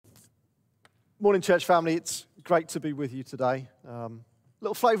Morning, church family. It's great to be with you today.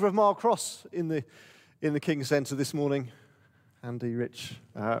 Little flavour of Mile Cross in the King Centre this morning. Andy, Rich,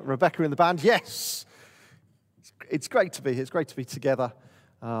 Rebecca in the band. Yes, it's great to be here. It's great to be together.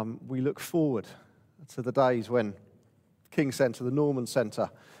 We look forward to the days when King Centre, the Norman Centre,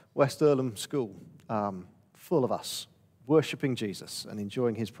 West Earlham School, full of us worshipping Jesus and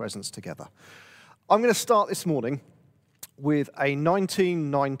enjoying his presence together. I'm going to start this morning with a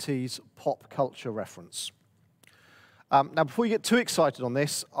 1990s pop culture reference. Now, before you get too excited on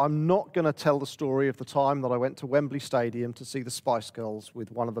this, I'm not going to tell the story of the time that I went to Wembley Stadium to see the Spice Girls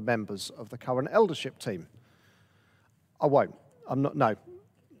with one of the members of the current eldership team. I won't. I'm not. No,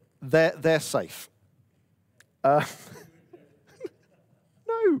 they're safe. No,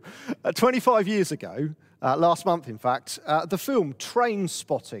 25 years ago, last month, in fact, the film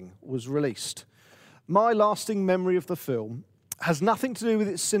Trainspotting was released. My lasting memory of the film has nothing to do with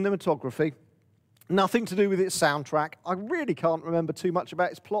its cinematography, nothing to do with its soundtrack. I really can't remember too much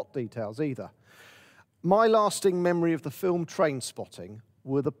about its plot details either. My lasting memory of the film Trainspotting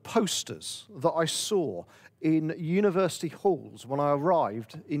were the posters that I saw in university halls when I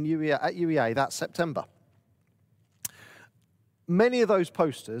arrived at UEA that September. Many of those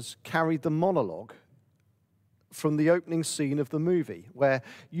posters carried the monologue from the opening scene of the movie, where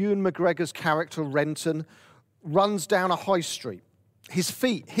Ewan McGregor's character Renton runs down a high street, his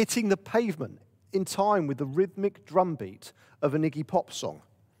feet hitting the pavement in time with the rhythmic drumbeat of an Iggy Pop song.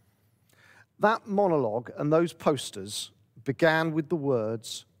 That monologue and those posters began with the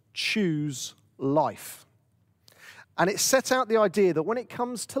words, "Choose life." And it set out the idea that when it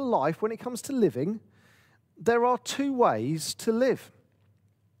comes to life, when it comes to living, there are two ways to live.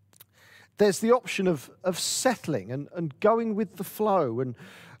 There's the option of settling and going with the flow and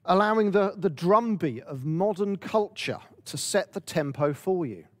allowing the drumbeat of modern culture to set the tempo for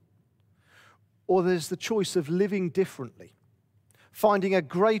you. Or there's the choice of living differently, finding a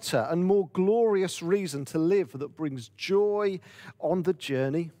greater and more glorious reason to live that brings joy on the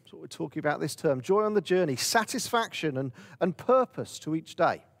journey. That's what we're talking about this term, joy on the journey, satisfaction and purpose to each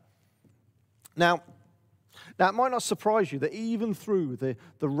day. Now, it might not surprise you that even through the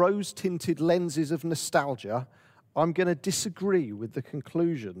rose-tinted lenses of nostalgia, I'm going to disagree with the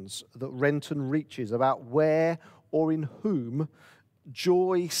conclusions that Renton reaches about where or in whom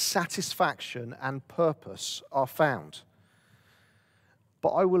joy, satisfaction, and purpose are found. But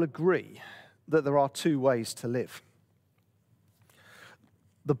I will agree that there are two ways to live.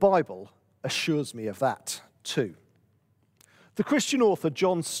 The Bible assures me of that too. The Christian author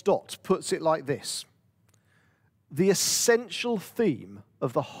John Stott puts it like this: the essential theme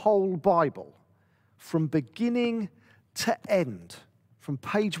of the whole Bible, from beginning to end, from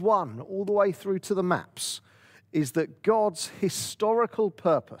page 1 all the way through to the maps, is that God's historical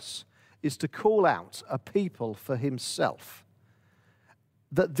purpose is to call out a people for himself.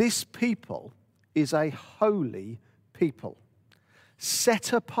 That this people is a holy people,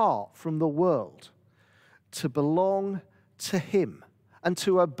 set apart from the world, to belong to him and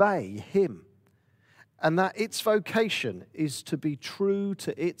to obey him. And that its vocation is to be true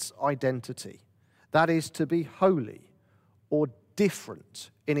to its identity. That is, to be holy or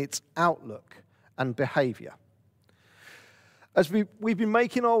different in its outlook and behavior. As we've been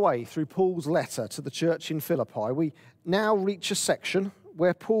making our way through Paul's letter to the church in Philippi, we now reach a section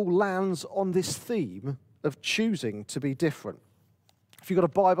where Paul lands on this theme of choosing to be different. If you've got a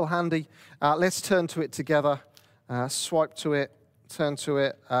Bible handy, let's turn to it together. Swipe to it, turn to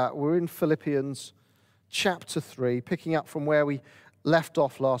it. We're in Philippians chapter 3, picking up from where we left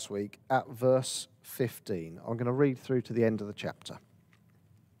off last week at verse 15. I'm going to read through to the end of the chapter.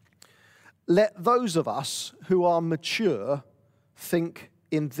 Let those of us who are mature think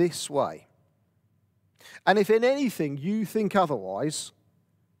in this way. And if in anything you think otherwise,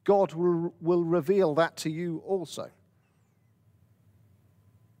 God will reveal that to you also.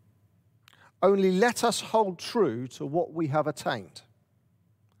 Only let us hold true to what we have attained.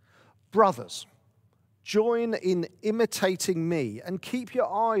 Brothers, join in imitating me and keep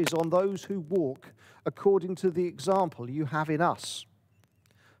your eyes on those who walk according to the example you have in us.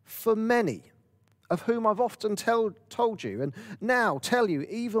 For many, of whom I've often told you, and now tell you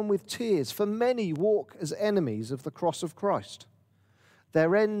even with tears, for many walk as enemies of the cross of Christ.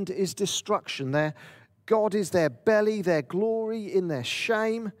 Their end is destruction. Their God is their belly, their glory in their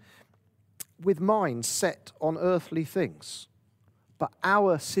shame, with minds set on earthly things. But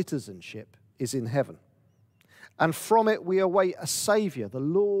our citizenship is in heaven. And from it we await a Saviour, the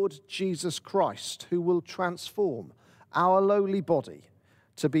Lord Jesus Christ, who will transform our lowly body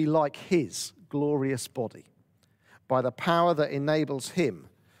to be like his glorious body, by the power that enables him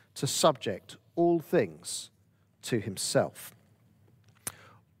to subject all things to himself.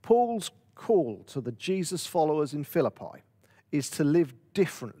 Paul's call to the Jesus followers in Philippi is to live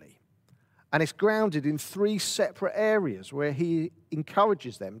differently. And it's grounded in three separate areas where he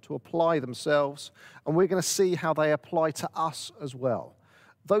encourages them to apply themselves. And we're going to see how they apply to us as well.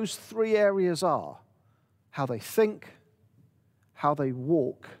 Those three areas are how they think, how they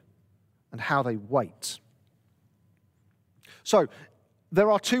walk, and how they wait. So,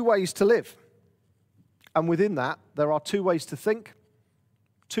 there are two ways to live. And within that, there are two ways to think,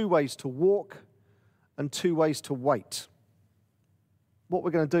 two ways to walk, and two ways to wait. What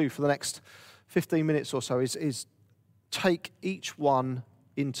we're going to do for the next 15 minutes or so is take each one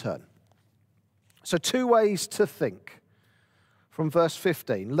in turn. So, two ways to think. From verse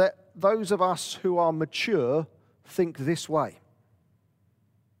 15, let those of us who are mature think this way.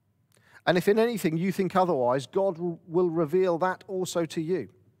 And if in anything you think otherwise, God will reveal that also to you.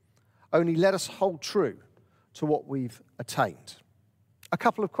 Only let us hold true to what we've attained. A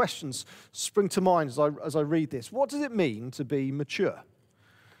couple of questions spring to mind as I read this. What does it mean to be mature?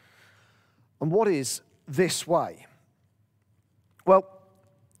 And what is this way? Well,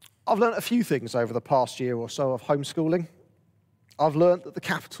 I've learned a few things over the past year or so of homeschooling. I've learned that the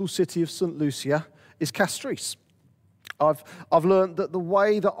capital city of St. Lucia is Castries. I've learned that the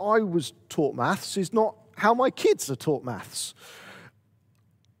way that I was taught maths is not how my kids are taught maths.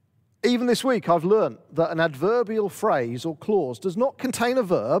 Even this week, I've learned that an adverbial phrase or clause does not contain a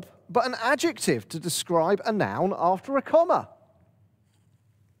verb, but an adjective to describe a noun after a comma.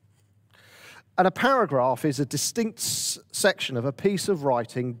 And a paragraph is a distinct section of a piece of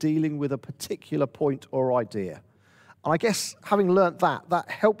writing dealing with a particular point or idea. And I guess having learnt that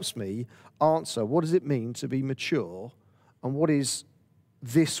helps me answer what does it mean to be mature and what is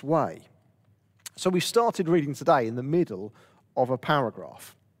this way. So we started reading today in the middle of a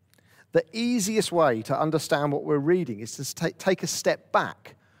paragraph. The easiest way to understand what we're reading is to take a step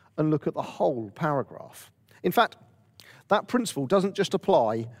back and look at the whole paragraph. In fact, that principle doesn't just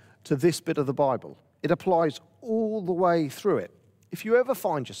apply to this bit of the Bible. It applies all the way through it. If you ever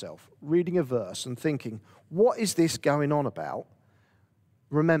find yourself reading a verse and thinking, what is this going on about?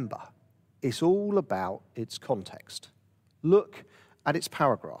 Remember, it's all about its context. Look at its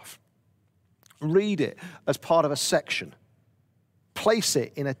paragraph. Read it as part of a section. Place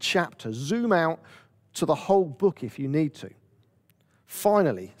it in a chapter. Zoom out to the whole book if you need to.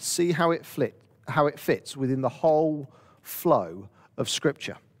 Finally, see how it fits within the whole flow of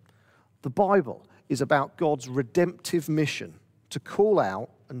Scripture. The Bible is about God's redemptive mission to call out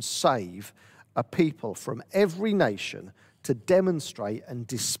and save a people from every nation to demonstrate and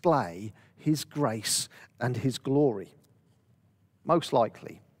display his grace and his glory. Most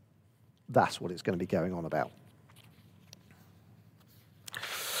likely, that's what it's going to be going on about.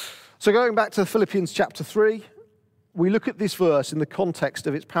 So going back to Philippians chapter 3, we look at this verse in the context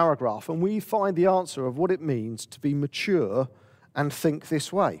of its paragraph, and we find the answer of what it means to be mature and think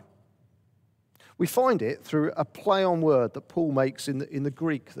this way. We find it through a play on word that Paul makes in the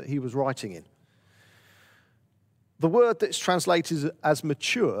Greek that he was writing in. The word that's translated as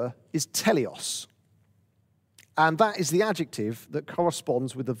mature is teleos. And that is the adjective that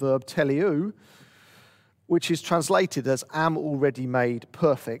corresponds with the verb teleu, which is translated as am already made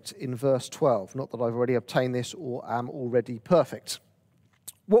perfect in verse 12. Not that I've already obtained this or am already perfect.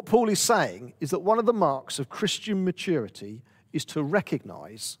 What Paul is saying is that one of the marks of Christian maturity is to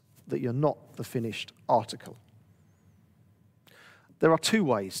recognize that you're not the finished article. There are two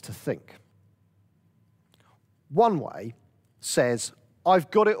ways to think. One way says,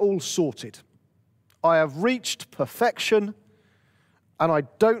 I've got it all sorted. I have reached perfection, and I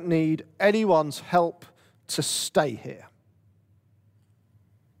don't need anyone's help to stay here.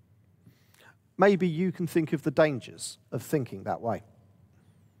 Maybe you can think of the dangers of thinking that way.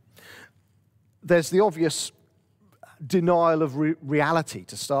 There's the obvious denial of reality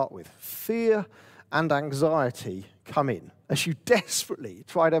to start with. Fear and anxiety come in as you desperately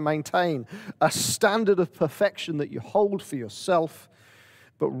try to maintain a standard of perfection that you hold for yourself,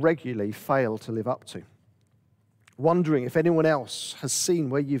 but regularly fail to live up to. Wondering if anyone else has seen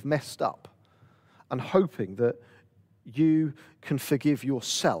where you've messed up, and hoping that you can forgive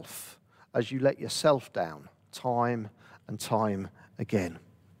yourself as you let yourself down time and time again.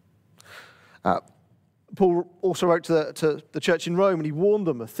 Paul also wrote to the church in Rome, and he warned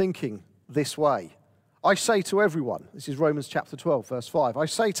them of thinking this way. I say to everyone, this is Romans chapter 12, verse 5, I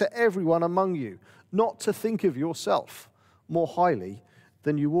say to everyone among you not to think of yourself more highly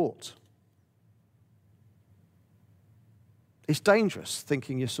than you ought. It's dangerous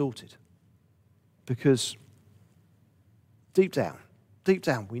thinking you're sorted, because deep down,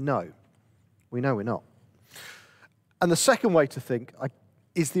 we know We know we're not. And the second way to think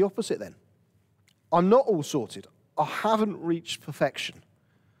is the opposite then. I'm not all sorted. I haven't reached perfection.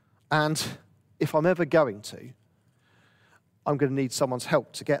 And if I'm ever going to, I'm going to need someone's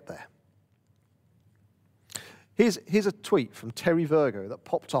help to get there. Here's a tweet from Terry Virgo that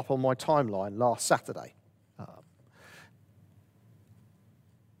popped up on my timeline last Saturday.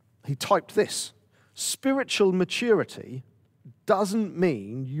 He typed this: spiritual maturity doesn't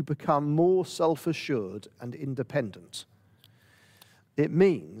mean you become more self-assured and independent. It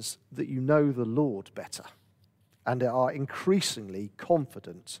means that you know the Lord better and are increasingly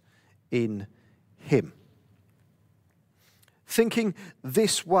confident in Him. Thinking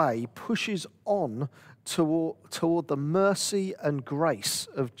this way pushes on toward the mercy and grace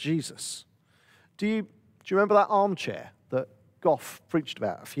of Jesus. Do you remember that armchair that Goff preached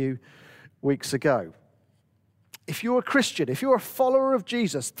about a few weeks ago? If you're a Christian, if you're a follower of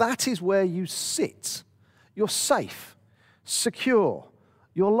Jesus, that is where you sit. You're safe, secure,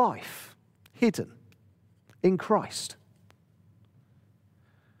 your life hidden in Christ.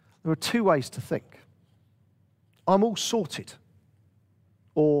 There are two ways to think. I'm all sorted.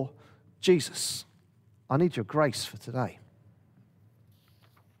 Or, Jesus, I need your grace for today.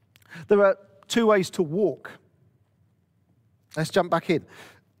 There are two ways to walk. Let's jump back in.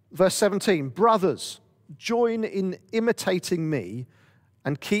 Verse 17, brothers, join in imitating me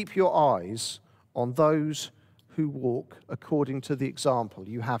and keep your eyes on those who walk according to the example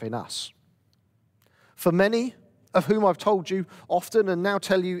you have in us. For many, of whom I've told you often and now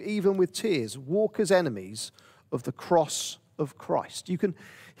tell you even with tears, walk as enemies of the cross of Christ. You can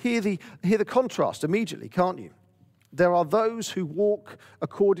hear the contrast immediately, can't you? There are those who walk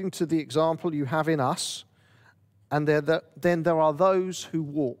according to the example you have in us, and then there are those who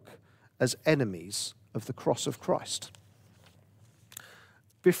walk as enemies of the cross of Christ.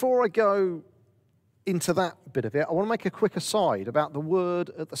 Before I go into that bit of it, I want to make a quick aside about the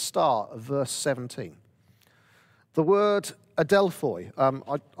word at the start of verse 17. The word adelphoi,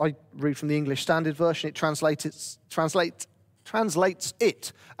 I read from the English Standard Version, it translates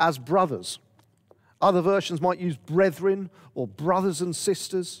it as brothers. Other versions might use brethren or brothers and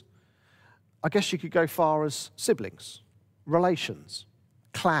sisters. I guess you could go far as siblings, relations,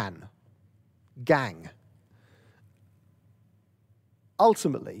 clan, gang.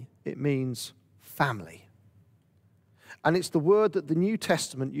 Ultimately, it means family. And it's the word that the New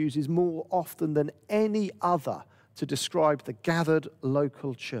Testament uses more often than any other to describe the gathered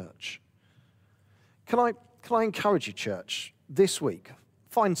local church. Can I encourage you, church, this week,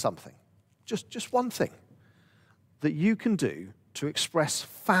 find something, just one thing, that you can do to express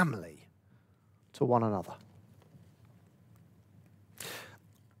family to one another.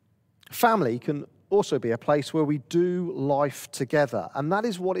 Family can also be a place where we do life together, and that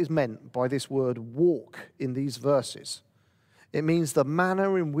is what is meant by this word walk in these verses. It means the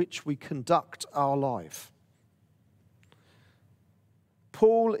manner in which we conduct our life.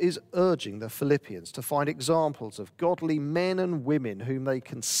 Paul is urging the Philippians to find examples of godly men and women whom they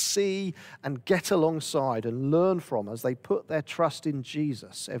can see and get alongside and learn from as they put their trust in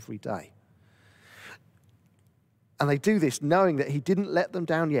Jesus every day. And they do this knowing that he didn't let them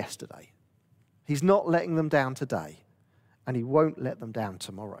down yesterday. He's not letting them down today, and he won't let them down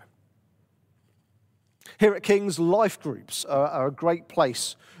tomorrow. Here at King's, life groups are a great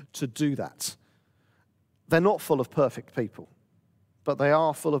place to do that. They're not full of perfect people, but they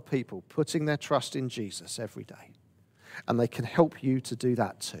are full of people putting their trust in Jesus every day. And they can help you to do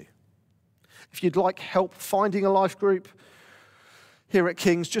that too. If you'd like help finding a life group here at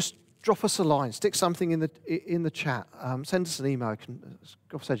King's, just drop us a line, stick something in the chat, send us an email. As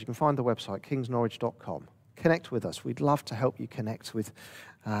God said, you can find the website, kingsnorwich.com. Connect with us. We'd love to help you connect with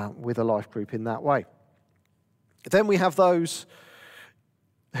a life group in that way. Then we have those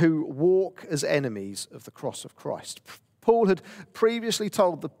who walk as enemies of the cross of Christ. Paul had previously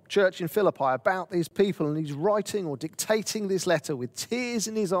told the church in Philippi about these people, and he's writing or dictating this letter with tears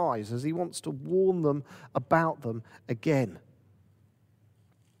in his eyes as he wants to warn them about them again.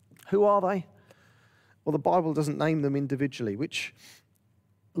 Who are they? Well, the Bible doesn't name them individually, which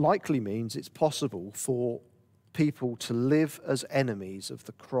likely means it's possible for people to live as enemies of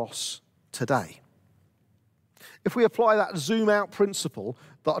the cross today. If we apply that zoom out principle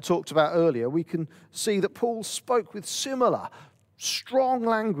that I talked about earlier, we can see that Paul spoke with similar strong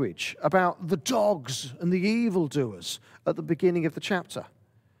language about the dogs and the evildoers at the beginning of the chapter.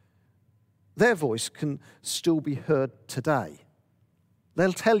 Their voice can still be heard today.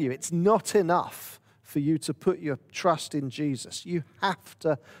 They'll tell you it's not enough for you to put your trust in Jesus. You have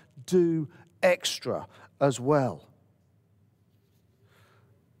to do extra as well.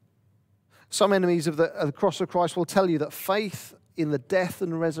 Some enemies of the cross of Christ will tell you that faith in the death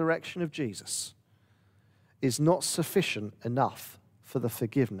and resurrection of Jesus is not sufficient enough for the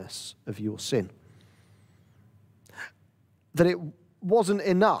forgiveness of your sin. That it wasn't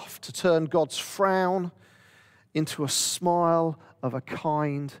enough to turn God's frown into a smile of a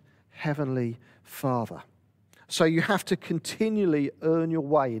kind heavenly Father. So you have to continually earn your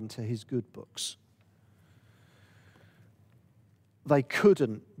way into his good books. They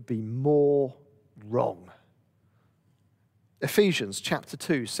couldn't be more wrong. Ephesians chapter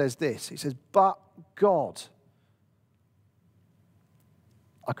 2 says this. He says, but God.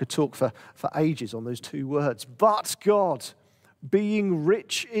 I could talk for ages on those two words. But God, being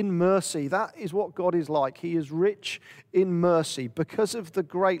rich in mercy. That is what God is like. He is rich in mercy because of the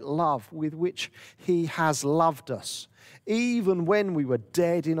great love with which he has loved us, even when we were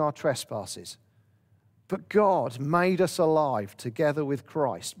dead in our trespasses. But God made us alive together with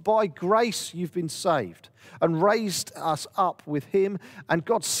Christ. By grace you've been saved and raised us up with him, and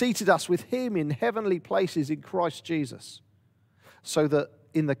God seated us with him in heavenly places in Christ Jesus, so that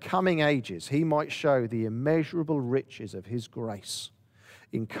in the coming ages he might show the immeasurable riches of his grace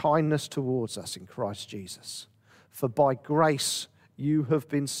in kindness towards us in Christ Jesus. For by grace you have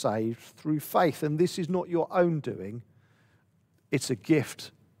been saved through faith, and this is not your own doing, it's a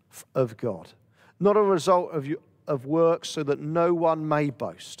gift of God. Not a result of works, so that no one may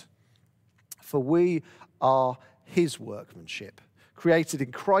boast. For we are his workmanship, created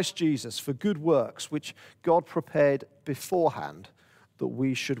in Christ Jesus for good works, which God prepared beforehand that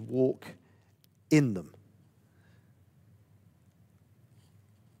we should walk in them.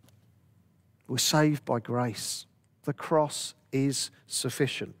 We're saved by grace. The cross is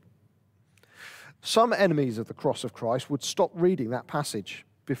sufficient. Some enemies of the cross of Christ would stop reading that passage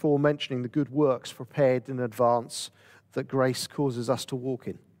before mentioning the good works prepared in advance that grace causes us to walk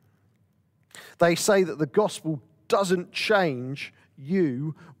in. They say that the gospel doesn't change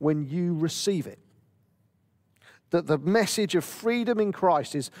you when you receive it. That the message of freedom in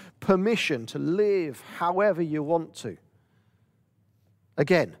Christ is permission to live however you want to.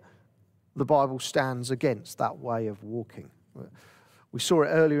 Again, the Bible stands against that way of walking. We saw it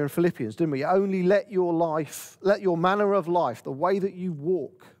earlier in Philippians, didn't we? Only let your manner of life, the way that you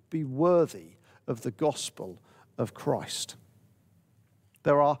walk, be worthy of the gospel of Christ.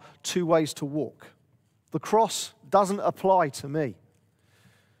 There are two ways to walk. The cross doesn't apply to me.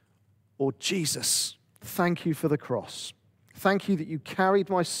 Or Jesus, thank you for the cross. Thank you that you carried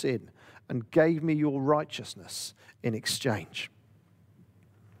my sin and gave me your righteousness in exchange.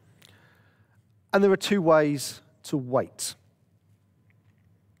 And there are two ways to wait.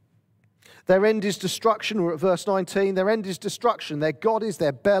 Their end is destruction. We're at verse 19. Their end is destruction. Their God is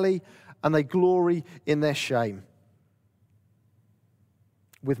their belly, and they glory in their shame,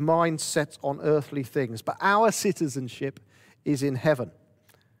 with minds set on earthly things. But our citizenship is in heaven,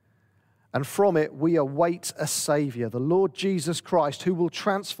 and from it we await a Saviour, the Lord Jesus Christ, who will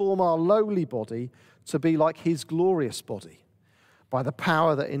transform our lowly body to be like his glorious body, by the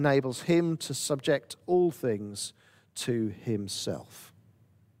power that enables him to subject all things to himself.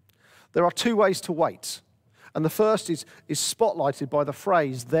 There are two ways to wait. And the first is spotlighted by the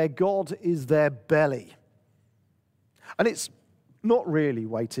phrase, their God is their belly. And it's not really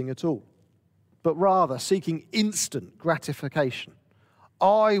waiting at all, but rather seeking instant gratification.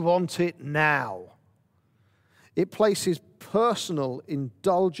 I want it now. It places personal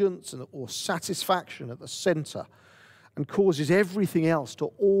indulgence or satisfaction at the center and causes everything else to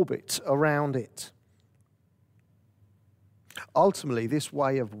orbit around it. Ultimately, this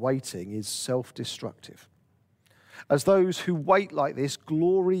way of waiting is self-destructive, as those who wait like this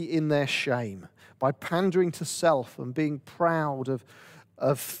glory in their shame by pandering to self and being proud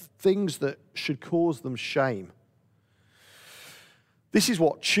of things that should cause them shame. This is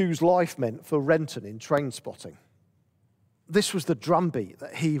what Choose Life meant for Renton in Trainspotting. This was the drumbeat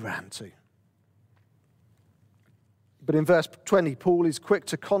that he ran to. But in verse 20, Paul is quick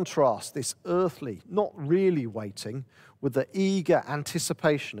to contrast this earthly, not really waiting, with the eager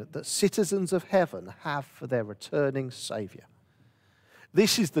anticipation that citizens of heaven have for their returning Saviour.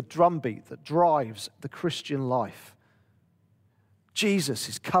 This is the drumbeat that drives the Christian life. Jesus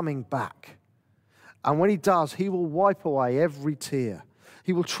is coming back. And when he does, he will wipe away every tear.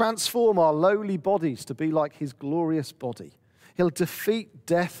 He will transform our lowly bodies to be like his glorious body. He'll defeat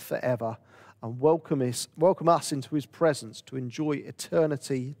death forever and welcome us into his presence to enjoy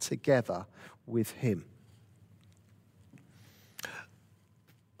eternity together with him.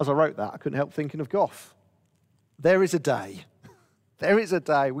 As I wrote that, I couldn't help thinking of Gough. There is a day. There is a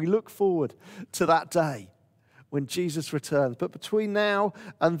day. We look forward to that day when Jesus returns. But between now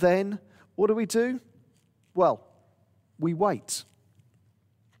and then, what do? Well, we wait.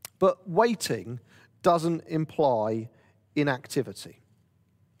 But waiting doesn't imply inactivity.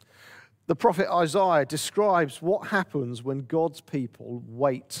 The prophet Isaiah describes what happens when God's people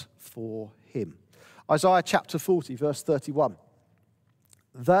wait for him. Isaiah chapter 40, verse 31.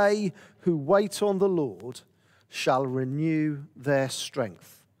 They who wait on the Lord shall renew their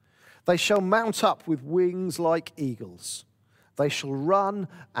strength. They shall mount up with wings like eagles. They shall run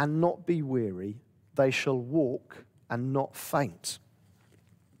and not be weary. They shall walk and not faint.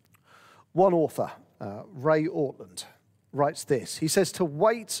 One author, Ray Ortland, writes this. He says, to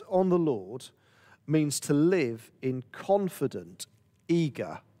wait on the Lord means to live in confident,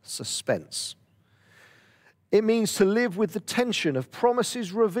 eager suspense. It means to live with the tension of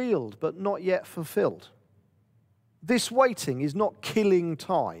promises revealed but not yet fulfilled. This waiting is not killing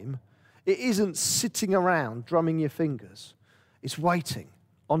time. It isn't sitting around drumming your fingers. It's waiting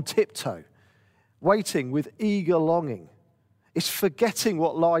on tiptoe, waiting with eager longing. It's forgetting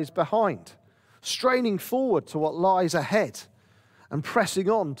what lies behind, straining forward to what lies ahead, and pressing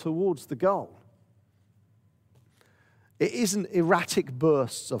on towards the goal. It isn't erratic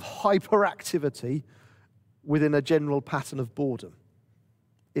bursts of hyperactivity within a general pattern of boredom.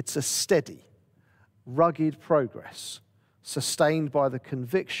 It's a steady, rugged progress sustained by the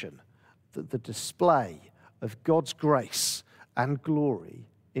conviction that the display of God's grace and glory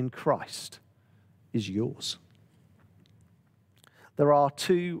in Christ is yours. There are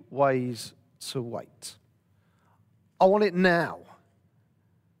two ways to wait. I want it now.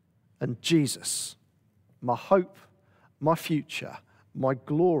 And Jesus, my hope, my future, my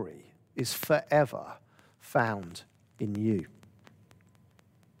glory is forever found in you.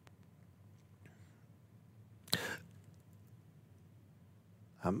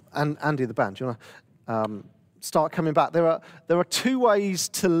 And Andy, the band, do you want to start coming back? There are two ways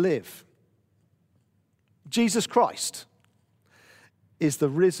to live. Jesus Christ is the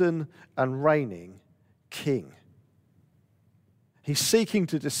risen and reigning King. He's seeking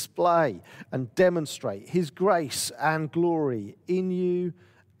to display and demonstrate his grace and glory in you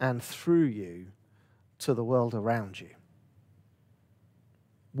and through you to the world around you.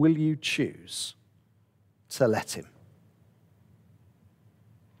 Will you choose to let him?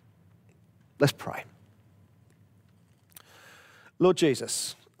 Let's pray. Lord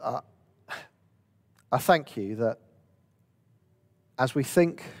Jesus, I thank you that as we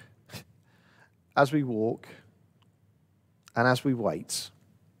think, as we walk, and as we wait,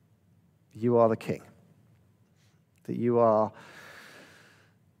 you are the King. That you are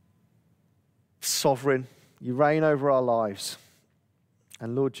sovereign. You reign over our lives.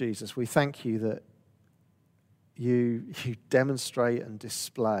 And Lord Jesus, we thank you that you demonstrate and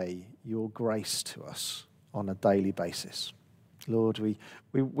display your grace to us on a daily basis. Lord,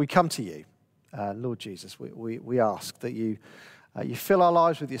 we come to you. Lord Jesus, we ask that you fill our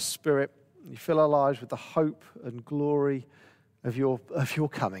lives with your Spirit. You fill our lives with the hope and glory of your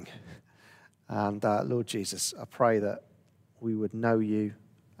coming. And Lord Jesus, I pray that we would know you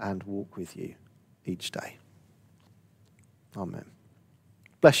and walk with you each day. Amen.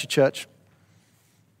 Bless you, church.